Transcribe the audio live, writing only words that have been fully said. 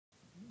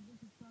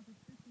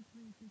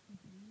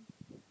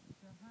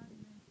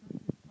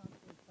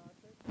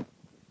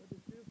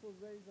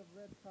shades of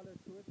red color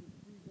to it with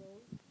 3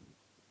 gold.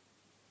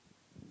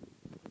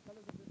 The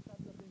colors of this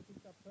carpet have been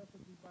picked up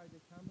perfectly by the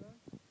camera.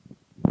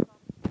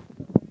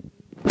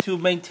 To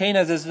maintain,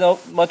 as there's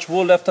not much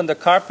wool left on the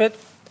carpet,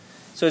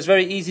 so it's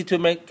very easy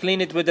to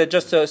clean it with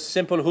just a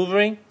simple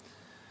hoovering.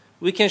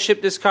 We can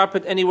ship this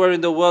carpet anywhere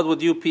in the world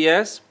with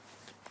UPS.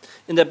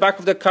 In the back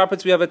of the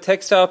carpets we have a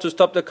textile to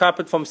stop the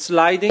carpet from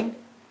sliding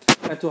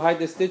and to hide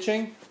the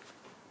stitching.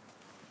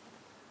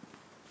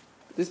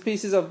 These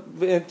pieces of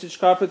vintage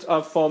carpets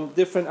are from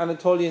different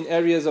Anatolian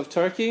areas of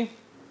Turkey.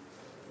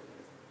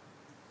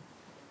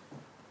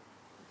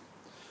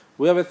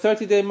 We have a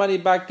 30-day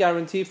money-back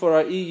guarantee for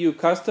our EU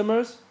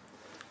customers.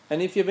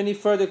 And if you have any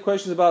further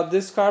questions about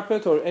this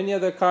carpet or any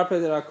other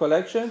carpet in our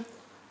collection,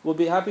 we'll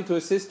be happy to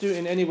assist you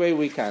in any way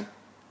we can.